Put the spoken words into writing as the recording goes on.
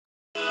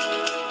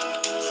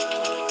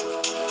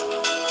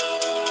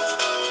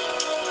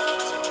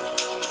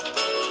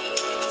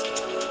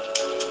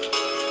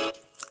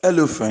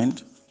Hello,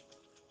 friend.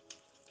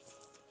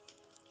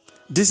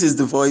 This is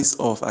the voice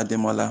of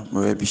Ademola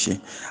Morebise.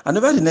 And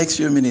over the next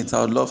few minutes,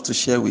 I would love to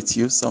share with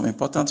you some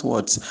important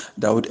words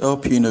that would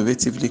help you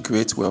innovatively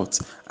create wealth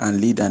and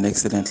lead an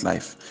excellent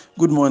life.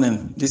 Good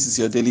morning. This is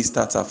your daily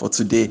starter for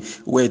today,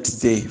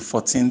 Wednesday,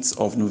 14th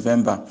of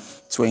November,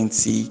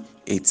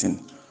 2018.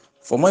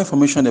 For more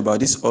information about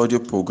this audio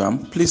program,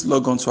 please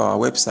log on to our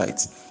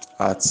website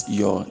at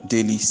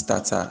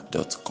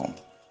yourdailystarter.com.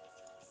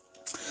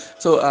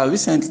 So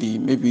recently,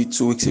 maybe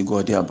 2 weeks ago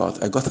or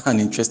thereabout, I got an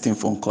interesting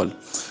phone call.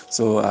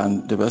 So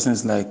the person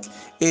is like,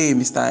 "Hey,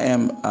 Mr.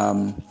 M,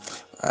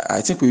 I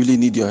think we really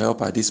need your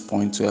help at this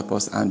point to help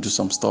us and do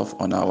some stuff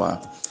on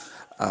our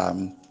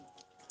um,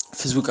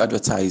 Facebook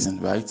advertising,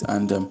 right?"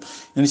 And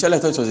initially, I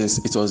thought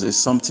it was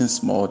something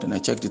small. Then I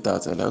checked it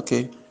out. I was like,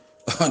 "Okay,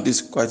 this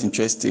is quite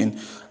interesting."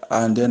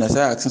 And then I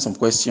started asking some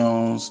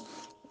questions.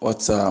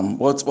 What's our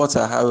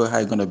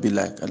ROI going to be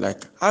like?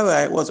 Like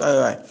ROI, what's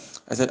ROI?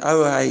 I said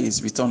ROI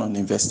is return on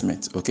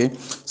investment. Okay,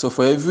 so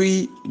for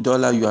every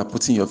dollar you are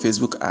putting in your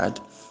Facebook ad,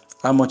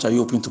 how much are you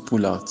hoping to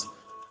pull out?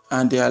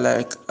 And they are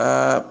like,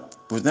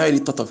 we've not really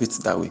thought of it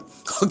that way.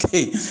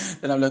 Okay,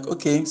 then I'm like,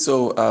 okay,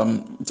 so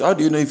how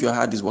do you know if your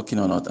ad is working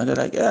or not? And they're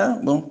like, yeah,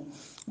 well,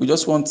 we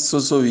just want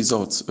so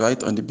results,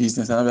 right, on the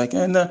business. And I'm like,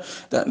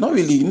 that not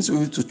really. You need to be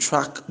able to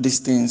track these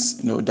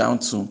things, down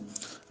to.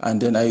 And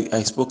then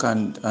I spoke,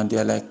 and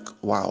they're like,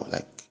 wow,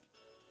 like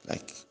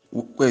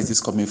where is this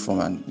coming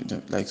from?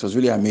 And like it was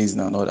really amazing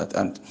and all that.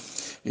 And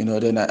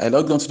then I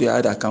logged onto the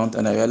ad account,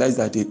 and I realized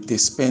that they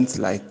spent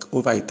like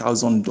over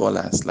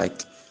 $1,000,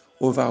 like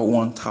over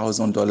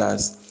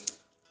 $1,000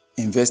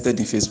 invested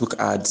in Facebook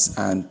ads,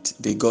 and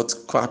they got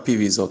crappy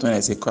results. When I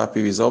say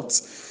crappy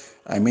results,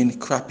 I mean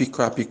crappy,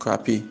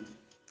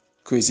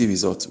 crazy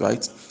results,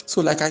 right?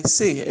 So like I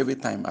say every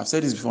time, I've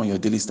said this before on your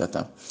daily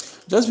starter,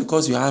 just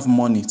because you have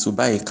money to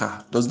buy a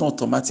car does not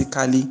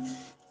automatically,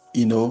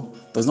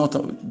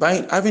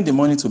 having the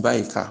money to buy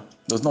a car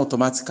does not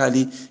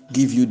automatically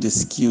give you the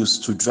skills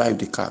to drive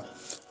the car.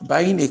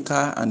 Buying a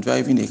car and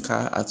driving a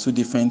car are two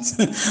different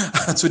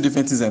are two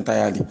different things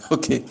entirely.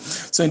 Okay,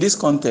 so in this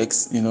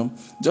context,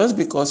 just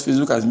because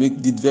Facebook has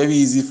made it very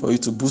easy for you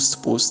to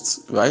boost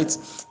posts, right,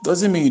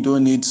 doesn't mean you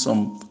don't need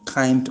some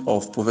kind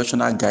of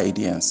professional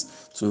guidance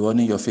to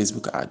running your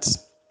Facebook ads,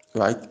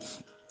 right?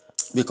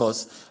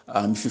 Because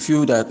if you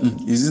feel that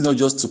this is not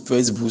just to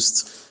press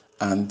boost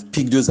and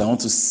pick those I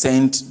want to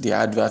send the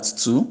advert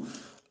to,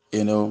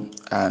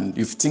 and if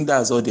you think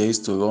that's all there is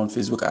to run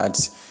Facebook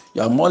ads,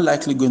 you are more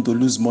likely going to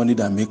lose money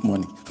than make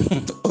money.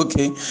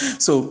 Okay,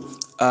 so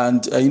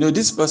and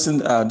this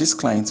person, this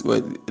client,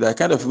 well, they're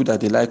kind of people that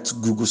they like to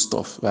Google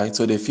stuff, right?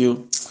 So they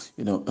feel,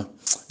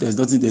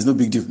 there's no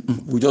big deal.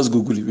 We just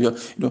Google it.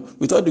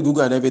 Without the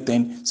Google and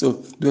everything.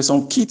 So there were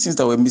some key things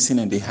that were missing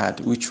in the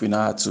ad, which we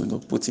now had to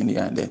put in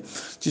here and there.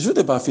 The truth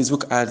about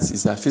Facebook ads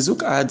is that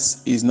Facebook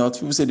ads is not.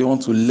 People say they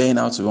want to learn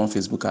how to run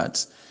Facebook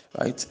ads,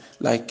 right?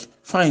 Like,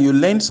 fine, you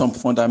learn some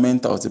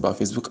fundamentals about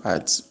Facebook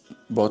ads,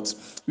 but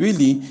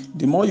really,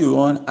 the more you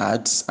run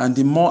ads and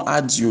the more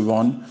ads you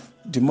run,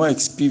 the more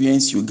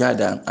experience you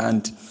gather,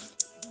 and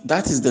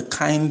that is the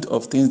kind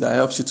of things that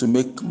helps you to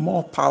make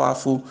more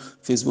powerful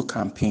Facebook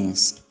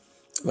campaigns,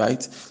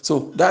 right?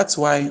 So that's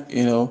why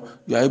you're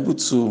able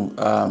to.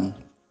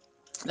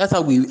 That's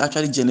how we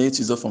actually generate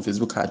results from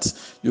Facebook ads.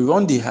 You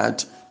run the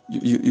ad,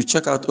 you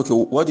check out. Okay,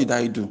 what did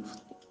I do?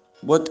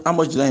 How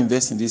much did I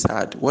invest in this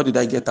ad? What did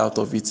I get out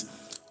of it?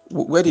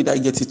 Where did I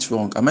get it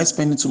wrong? Am I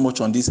spending too much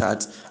on this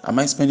ad? Am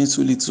I spending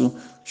too little?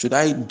 Should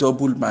I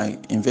double my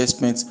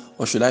investment,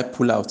 or should I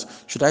pull out?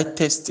 Should I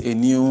test a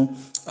new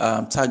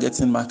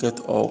targeting market,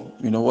 or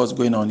what's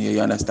going on here? You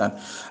understand?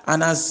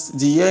 And as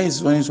the year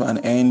is running to an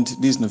end,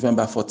 this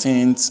November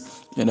 14th,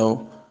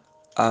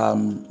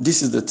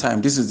 this is the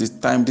time, this is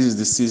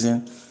the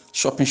season.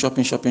 Shopping.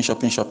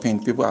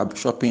 People are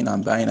shopping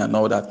and buying and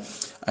all that.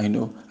 I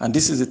know. And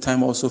this is the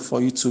time also for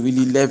you to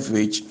really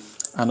leverage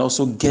and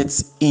also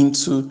get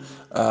into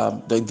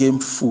the game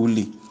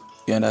fully.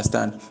 You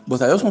understand?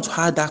 But I just want to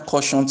add that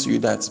caution to you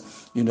that,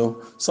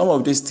 some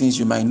of these things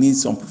you might need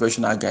some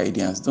professional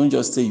guidance. Don't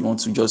just say you want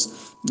to you're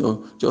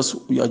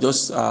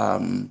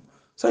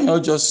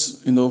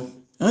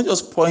not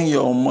just pouring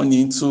your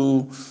money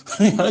into,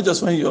 you're not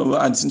just pouring your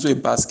hands into a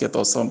basket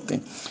or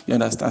something. You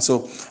understand?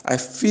 So I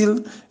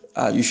feel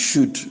you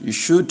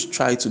should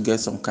try to get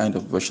some kind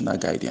of professional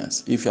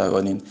guidance if you are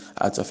running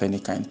ads of any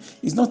kind.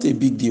 It's not a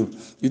big deal.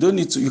 You don't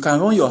need to. You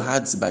can run your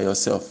ads by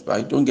yourself,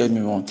 right? Don't get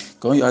me wrong. You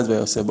can run your ads by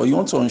yourself, but you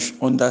want to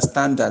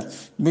understand that.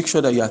 Make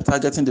sure that you are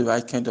targeting the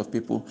right kind of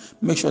people.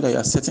 Make sure that you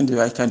are setting the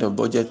right kind of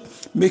budget.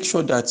 Make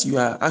sure that you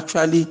are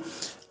actually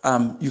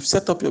you've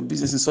set up your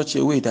business in such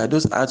a way that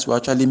those ads will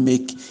actually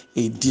make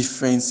a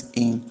difference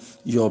in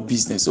your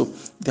business. So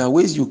there are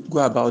ways you go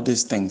about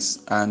these things,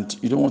 and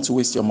you don't want to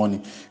waste your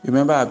money.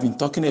 Remember, I've been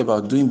talking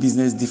about doing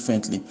business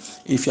differently.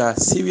 If you are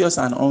serious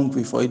and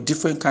hungry for a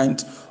different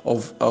kind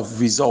of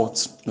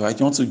results, right?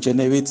 You want to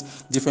generate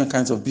different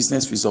kinds of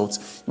business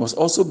results. You must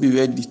also be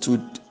ready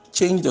to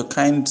change the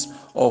kind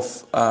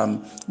of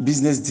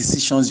business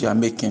decisions you are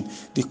making.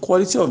 The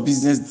quality of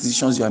business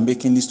decisions you are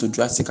making needs to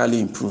drastically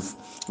improve,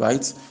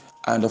 right?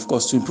 And of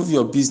course, to improve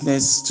your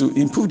business, to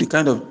improve the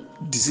kind of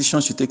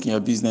decisions you take in your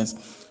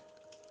business,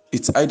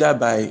 it's either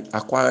by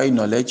acquiring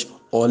knowledge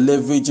or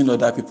leveraging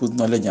other people's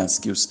knowledge and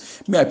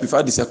skills. Me, I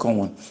prefer the second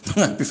one.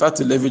 I prefer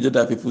to leverage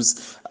other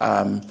people's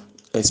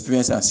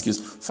experience and skills.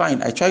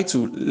 Fine, I try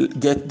to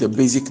get the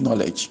basic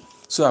knowledge,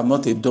 so I'm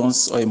not a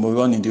dunce or a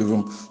moron in the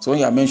room. So when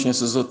you are mentioning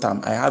social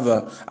term, I have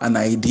an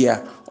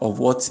idea of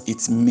what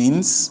it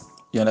means.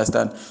 You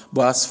understand?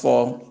 But as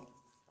for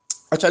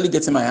actually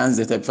getting my hands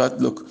dirty,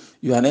 look,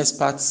 you're an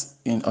expert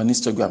on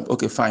Instagram.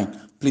 Okay,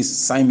 fine. Please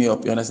sign me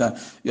up. You understand?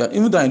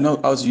 Even though I know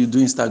how you do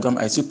Instagram,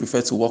 I still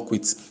prefer to work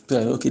with.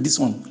 Okay, this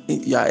one,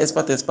 you're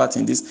expert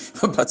in this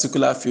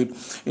particular field.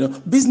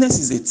 Business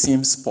is a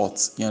team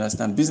sport. You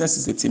understand? Business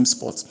is a team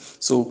sport.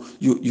 So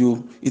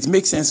it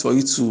makes sense for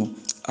you to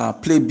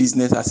play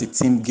business as a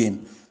team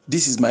game.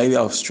 This is my area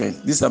of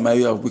strength. These are my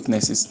area of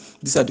weaknesses.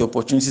 These are the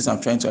opportunities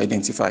I'm trying to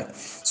identify.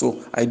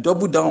 So I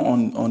double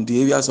down on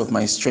the areas of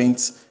my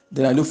strengths.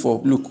 Then I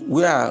look,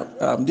 where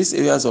are these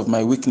areas of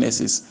my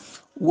weaknesses?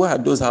 Where are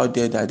those out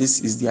there that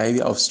this is the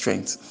area of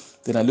strength?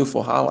 Then I look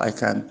for how I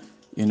can,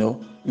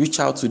 reach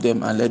out to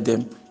them and let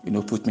them,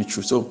 put me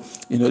through. So,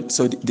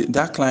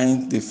 that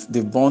client,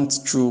 they've burnt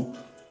through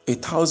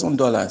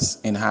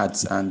 $1,000 in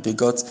ads and they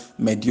got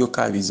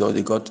mediocre results.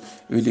 They got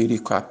really, really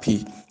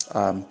crappy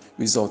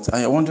results.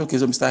 And I wonder, okay,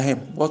 so Mr. Hem,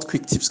 what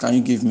quick tips can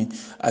you give me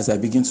as I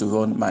begin to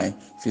run my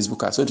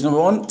Facebook ads? So the number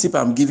one tip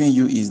I'm giving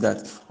you is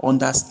that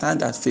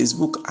understand that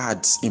Facebook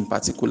ads in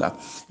particular,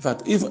 in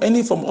fact,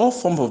 all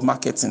form of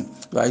marketing,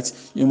 right?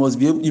 You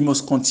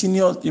must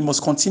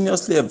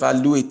continuously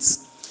evaluate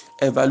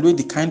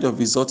the kind of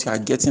results you are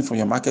getting from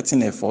your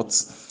marketing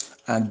efforts,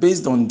 and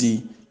based on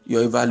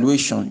your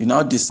evaluation, you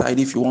now decide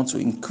if you want to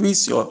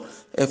increase your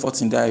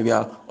efforts in that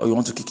area or you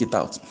want to kick it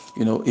out.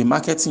 In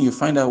marketing, you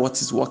find out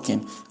what is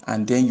working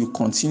and then you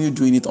continue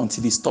doing it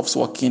until it stops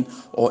working,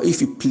 or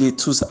if it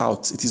plateaus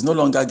out, it is no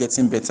longer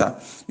getting better,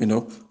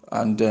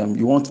 and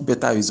you want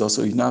better results,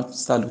 so you now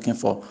start looking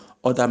for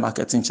other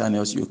marketing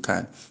channels you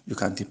can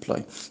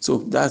deploy. So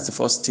that's the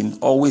first thing.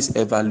 Always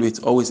evaluate.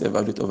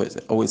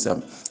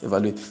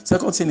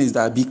 Second thing is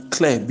that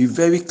be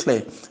very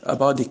clear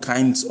about the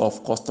kinds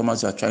of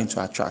customers you are trying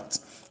to attract.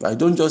 Right?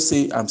 Don't just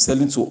say I'm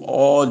selling to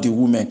all the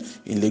women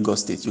in Lagos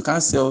State. You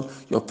can't sell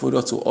your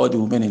product to all the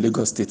women in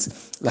Lagos State.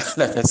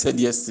 Like I said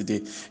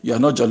yesterday, you are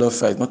not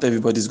Jollof Rice. Not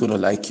everybody is going to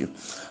like you.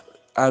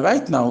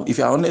 Right now, if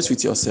you are honest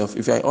with yourself,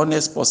 if you are an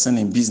honest person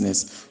in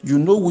business, you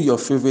know who your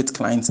favorite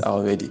clients are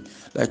already.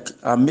 Like,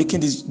 I'm making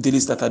this daily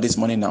starter this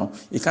morning now.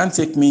 It can't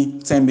take me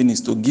 10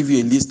 minutes to give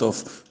you a list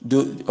of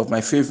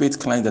my favorite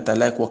clients that I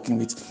like working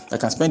with. I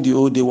can spend the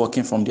whole day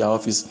working from their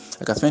office.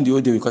 I can spend the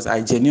whole day because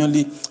I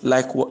genuinely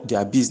like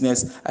their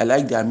business. I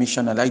like their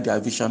mission. I like their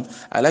vision.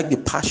 I like the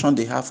passion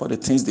they have for the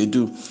things they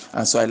do.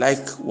 And so I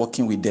like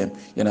working with them.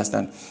 You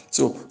understand?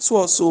 So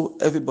also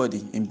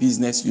everybody in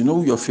business, you know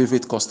who your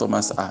favorite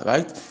customers are,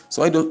 right?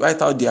 So I don't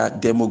write out their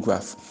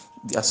demographic,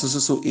 their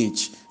so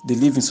age, they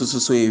live in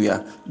so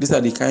area. These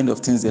are the kind of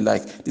things they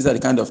like. These are the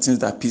kind of things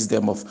that piss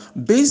them off.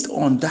 Based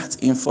on that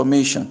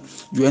information,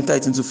 you enter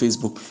it into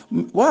Facebook.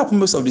 What happens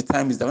most of the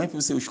time is that when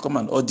people say we should come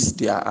and audit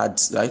their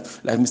ads, right?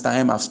 Like, Mr.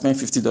 M, I've spent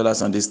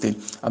 $50 on this thing,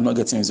 I'm not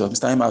getting results.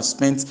 Mr. M, I've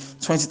spent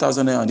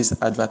 20,000 on this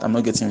advert, I'm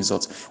not getting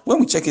results. When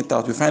we check it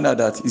out, we find out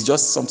that it's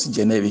just something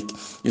generic,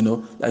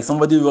 like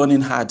somebody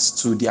running ads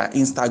to their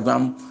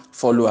Instagram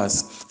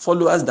followers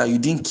that you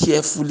didn't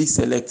carefully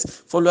select,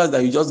 followers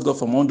that you just got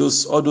from all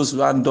those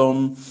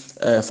random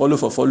follow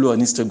on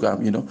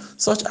Instagram.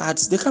 Such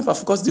ads, they can't,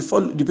 because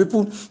the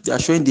people they are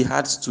showing the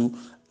ads to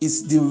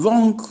is the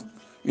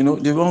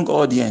wrong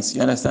audience.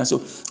 You understand?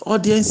 So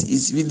audience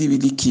is really,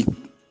 really key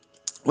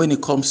when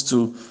it comes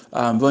to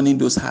running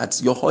those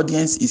ads. Your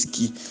audience is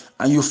key,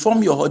 and you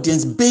form your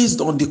audience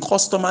based on the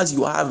customers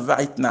you have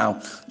right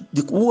now.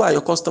 Who are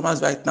your customers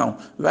right now?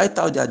 Write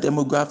out their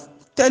demographic.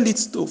 Tell it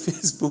to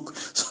Facebook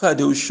so that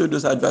they will show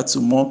those adverts to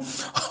more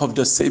of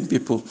the same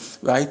people,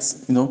 right?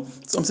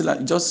 Something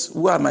like, just,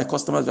 who are my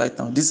customers right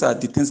now? These are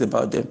the things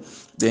about them.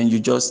 Then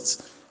you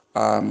just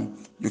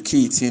you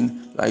key it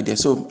in right there.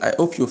 So I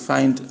hope you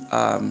find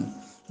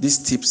these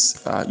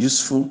tips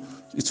useful.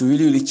 It will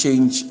really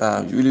change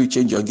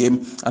your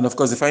game. And of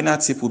course, the final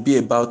tip will be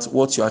about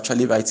what you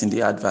actually write in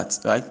the advert,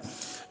 right?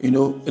 A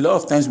lot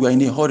of times we are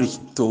in a hurry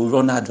to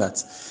run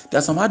adverts. There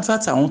are some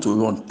adverts I want to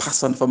run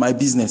for my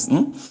business.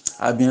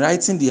 I've been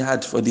writing the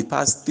ad for the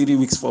past 3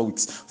 weeks, 4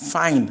 weeks.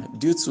 Fine,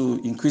 due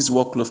to increased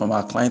workload from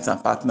our clients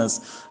and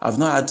partners, I've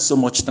not had so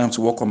much time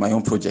to work on my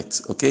own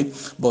projects. Okay,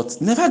 but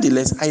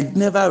nevertheless, I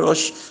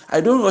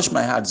don't rush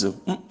my ads.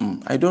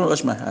 I don't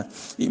rush my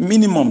ads. The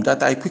minimum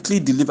that I quickly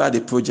deliver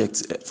the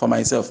project for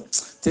myself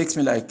takes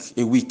me like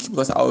a week,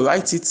 because I'll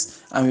write it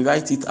and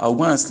rewrite it. I'll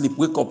go and sleep,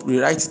 wake up,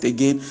 rewrite it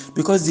again,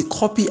 because the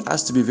copy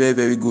has to be very,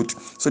 very good.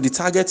 So the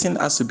targeting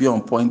has to be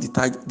on point.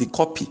 The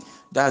copy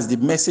That's the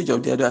message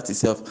of the advert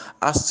itself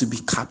has to be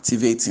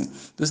captivating.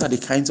 Those are the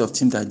kinds of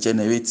things that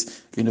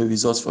generate,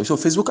 results for you. So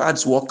Facebook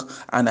ads work,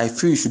 and I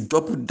feel you should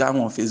double down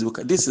on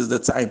Facebook. This is the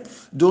time.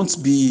 Don't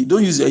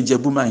use your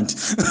Ejebu mind.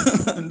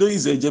 Don't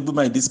use your Ejebu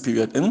mind this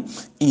period.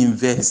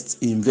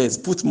 Invest.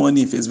 Put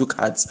money in Facebook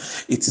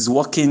ads. It is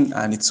working,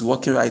 and it's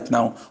working right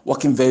now.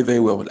 Working very, very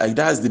well. Like,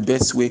 that's the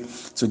best way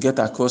to get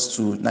across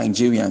to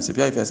Nigerians. If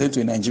you're saying to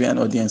a Nigerian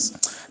audience,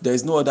 there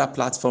is no other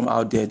platform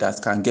out there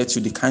that can get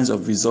you the kinds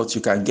of results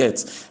you can get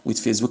with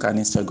Facebook and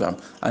Instagram.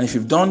 And if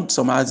you've done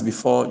some ads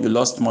before, you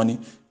lost money,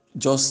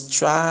 just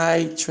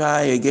try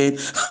again.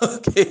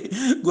 Okay,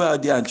 go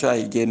out there and try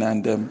again,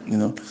 and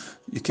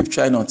you keep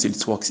trying until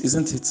it works,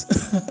 isn't it?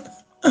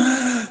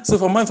 So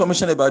for more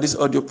information about this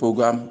audio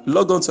program,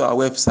 log on to our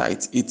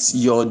website. It's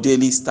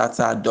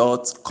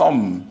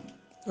yourdailystarter.com.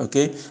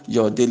 Okay,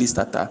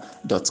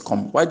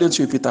 yourdailystarter.com. Why don't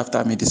you repeat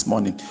after me this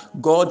morning?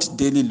 God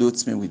daily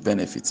loads me with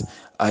benefits.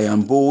 I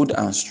am bold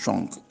and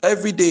strong.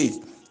 Every day,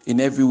 in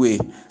every way,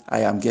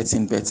 I am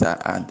getting better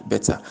and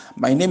better.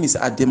 My name is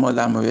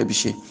Ademola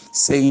Morebise,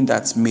 saying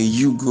that may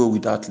you grow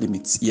without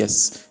limits.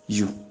 Yes,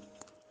 you.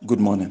 Good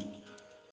morning.